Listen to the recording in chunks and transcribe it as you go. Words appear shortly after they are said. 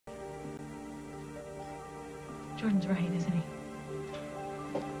Jordan's right, isn't he?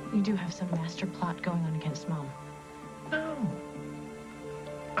 You do have some master plot going on against Mom. No.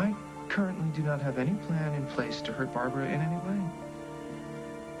 I currently do not have any plan in place to hurt Barbara in any way.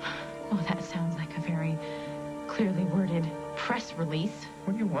 Well, that sounds like a very clearly worded press release.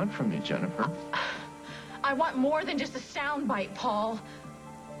 What do you want from me, Jennifer? I want more than just a soundbite, Paul.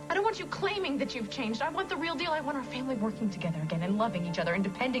 I don't want you claiming that you've changed. I want the real deal. I want our family working together again and loving each other and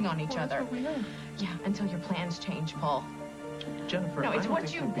depending on each other. That's what we are. Yeah, until your plans change, Paul. Jennifer, No, it's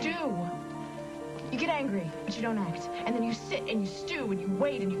what you do. You get angry, but you don't act. And then you sit and you stew and you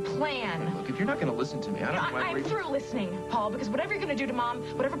wait and you plan. Look, if you're not going to listen to me, I don't know. I'm through listening, Paul, because whatever you're going to do to Mom,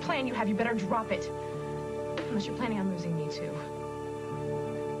 whatever plan you have, you better drop it. Unless you're planning on losing me, too.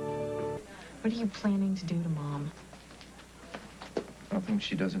 What are you planning to do to Mom? Nothing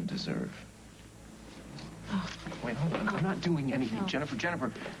she doesn't deserve. Oh. Wait, hold on. I'm not doing anything. No. Jennifer,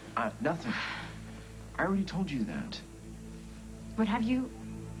 nothing. I already told you that. But have you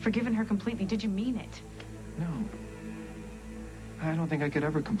forgiven her completely? Did you mean it? No. I don't think I could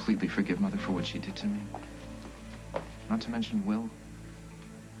ever completely forgive Mother for what she did to me. Not to mention Will.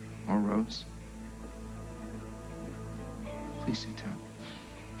 Or Rose. Please sit down.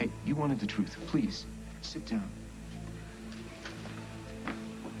 Hey, you wanted the truth. Please, sit down.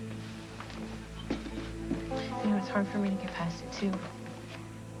 You know, it's hard for me to get past it, too.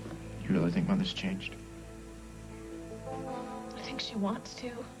 You really think Mother's changed? I think she wants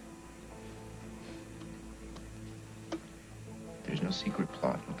to. There's no secret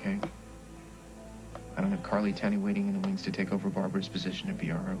plot, okay? I don't have Carly Tanny waiting in the wings to take over Barbara's position at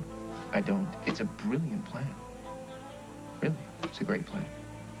BRO. I don't. It's a brilliant plan. Really, it's a great plan.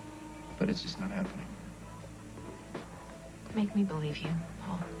 But it's just not happening. Make me believe you,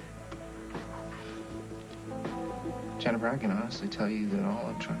 Paul. Jennifer, I can honestly tell you that all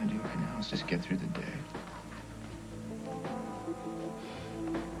I'm trying to do right now is just get through the day.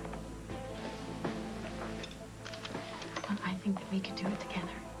 Well, I think that we could do it together.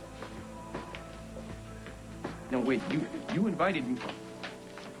 No, wait, you invited me.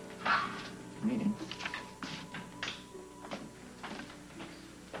 Meeting?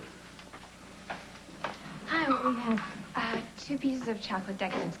 Hi, what we have? 2 pieces of chocolate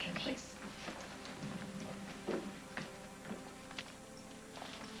decadence cake, please.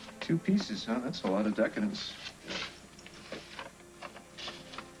 2 pieces, huh? That's a lot of decadence.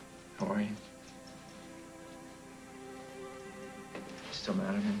 How are you? Still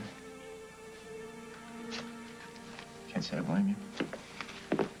mad at me? Can't say I blame you.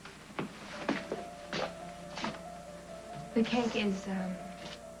 The cake is,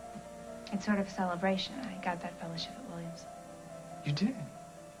 it's sort of a celebration. I got that fellowship at Williams. You did?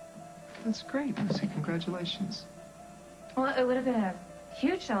 That's great, Lucy. Congratulations. Well, it would have been a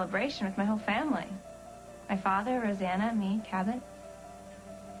huge celebration with my whole family. My father, Rosanna, me, Cabot.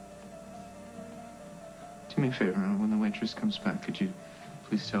 Do me a favor, when the waitress comes back, could you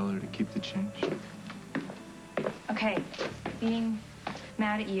please tell her to keep the change? Okay, being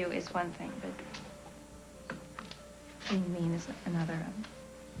mad at you is one thing, but being mean is another.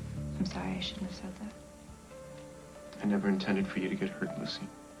 I'm sorry, I shouldn't have said that. I never intended for you to get hurt, Lucy.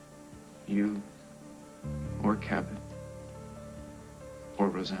 You, or Cabot, or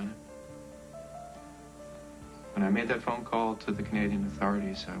Rosanna. When I made that phone call to the Canadian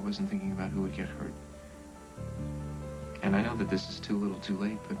authorities, I wasn't thinking about who would get hurt. And I know that this is too little too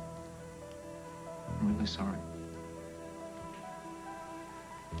late, but I'm really sorry.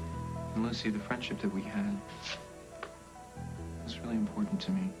 And Lucy, the friendship that we had was really important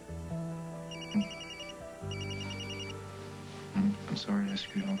to me. I'm sorry I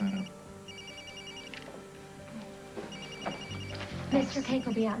screwed all that up. Mr. Cake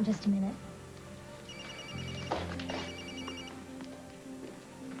will be out in just a minute.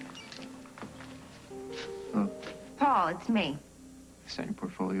 Hello. Paul, it's me. I sent your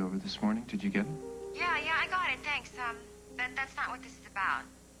portfolio over this morning. Did you get it? Yeah, I got it, thanks. That's not what this is about.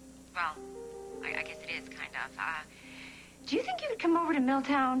 Well, I guess it is, kind of. Do you think you could come over to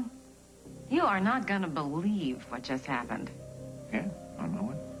Milltown? You are not gonna believe what just happened. Yeah, on my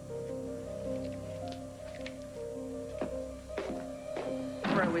way.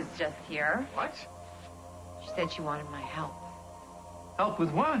 Rose was just here. What? She said she wanted my help. Help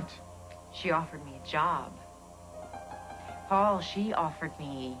with what? She offered me a job. Paul, she offered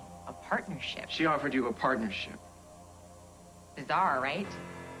me a partnership. She offered you a partnership. Bizarre, right?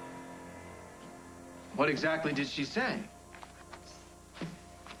 What exactly did she say?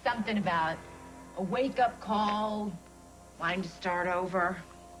 Something about a wake-up call, wanting to start over.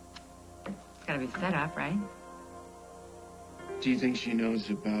 It's gotta be set up, right? Do you think she knows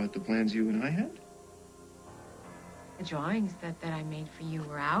about the plans you and I had? The drawings that I made for you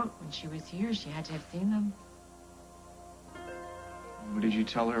were out when she was here. She had to have seen them. What did you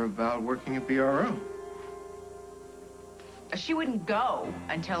tell her about working at BRO? She wouldn't go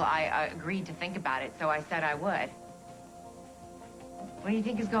until I agreed to think about it, so I said I would. What do you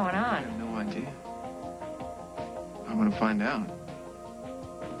think is going I on? have no idea. I want to find out.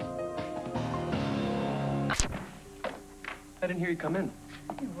 I didn't hear you come in.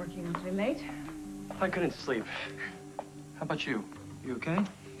 You're working awfully late. I couldn't sleep. How about you? You okay?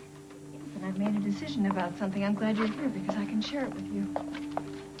 Yes, and I've made a decision about something. I'm glad you're here because I can share it with you.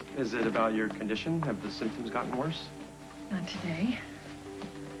 Is it about your condition? Have the symptoms gotten worse? Not today.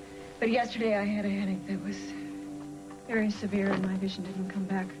 But yesterday I had a headache that was very severe and my vision didn't come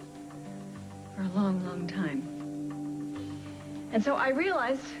back for a long, long time. And so I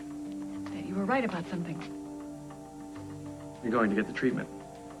realized that you were right about something. You're going to get the treatment.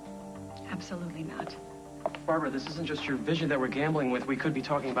 Absolutely not. Barbara, this isn't just your vision that we're gambling with. We could be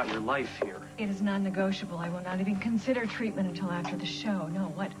talking about your life here. It is non-negotiable. I will not even consider treatment until after the show.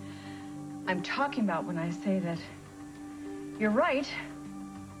 No, what I'm talking about when I say that you're right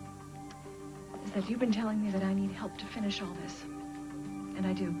is that you've been telling me that I need help to finish all this. And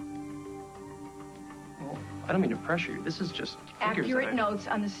I do. Well, I don't mean to pressure you. This is just figures Accurate that notes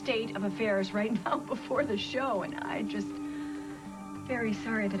on the state of affairs right now before the show, and I just very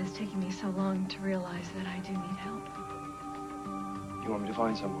sorry that it's taking me so long to realize that I do need help. You want me to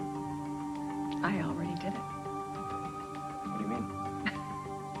find someone? I already did it. What do you mean?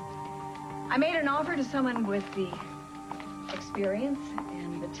 I made an offer to someone with the experience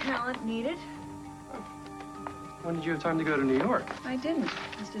and the talent needed. When did you have time to go to New York? I didn't.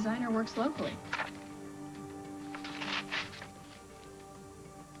 This designer works locally.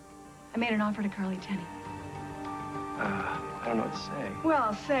 I made an offer to Carly Tenney. I don't know what to say.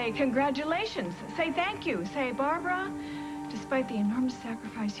 Well, say congratulations. Say thank you. Say, Barbara, despite the enormous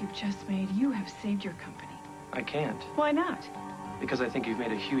sacrifice you've just made, you have saved your company. I can't. Why not? Because I think you've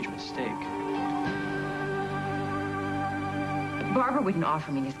made a huge mistake. Barbara wouldn't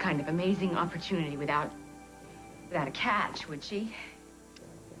offer me this kind of amazing opportunity without a catch, would she?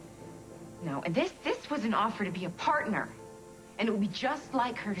 No, and this was an offer to be a partner. And it would be just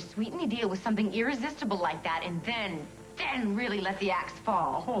like her to sweeten the deal with something irresistible like that and then really let the axe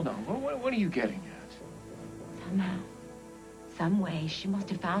fall. Hold on. What are you getting at? Somehow, some way, she must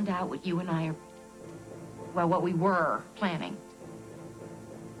have found out what you and I are, well, what we were planning.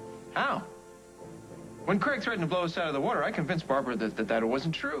 How? When Craig threatened to blow us out of the water, I convinced Barbara that it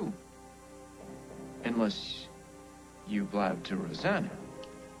wasn't true. Unless you blabbed to Rosanna.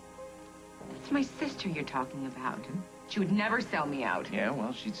 It's my sister you're talking about. She would never sell me out. Yeah,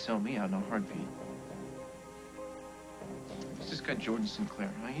 well, she'd sell me out in a heartbeat. He's just got Jordan Sinclair.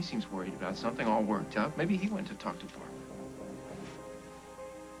 Now, he seems worried about something all worked out. Maybe he went to talk to Barbara.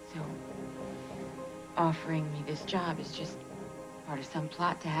 So, offering me this job is just part of some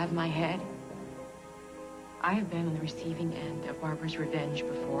plot to have my head? I have been on the receiving end of Barbara's revenge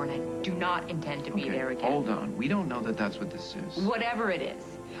before, and I do not intend to be there again. Hold on. We don't know that that's what this is. Whatever it is.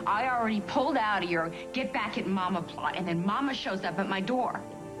 I already pulled out of your get back at Mama plot, and then Mama shows up at my door.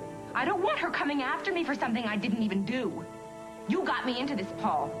 I don't want her coming after me for something I didn't even do. You got me into this,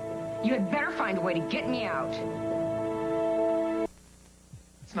 Paul. You had better find a way to get me out.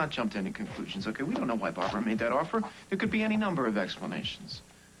 Let's not jump to any conclusions, okay? We don't know why Barbara made that offer. There could be any number of explanations.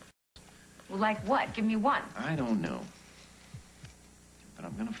 Well, like what? Give me one. I don't know. But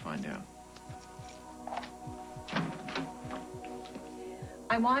I'm gonna find out.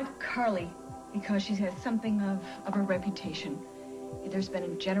 I want Carly because she has something of a reputation. There's been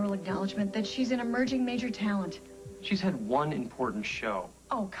a general acknowledgement that she's an emerging major talent. She's had one important show.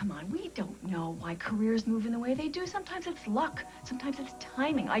 Oh, come on. We don't know why careers move in the way they do. Sometimes it's luck. Sometimes it's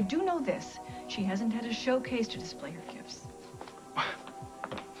timing. I do know this. She hasn't had a showcase to display her gifts.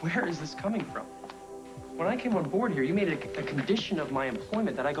 Where is this coming from? When I came on board here, you made it a condition of my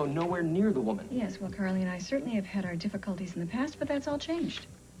employment that I go nowhere near the woman. Yes, well, Carly and I certainly have had our difficulties in the past, but that's all changed.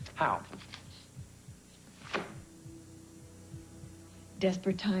 How?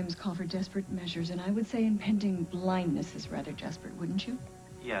 Desperate times call for desperate measures, and I would say impending blindness is rather desperate, wouldn't you?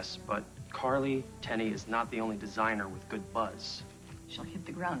 Yes, but Carly Tenney is not the only designer with good buzz. She'll hit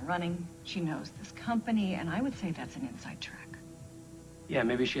the ground running. She knows this company, and I would say that's an inside track. Yeah,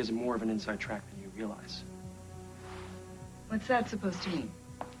 maybe she has more of an inside track than you realize. What's that supposed to mean?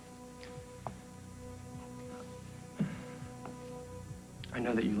 I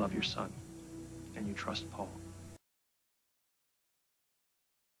know that you love your son, and you trust Paul.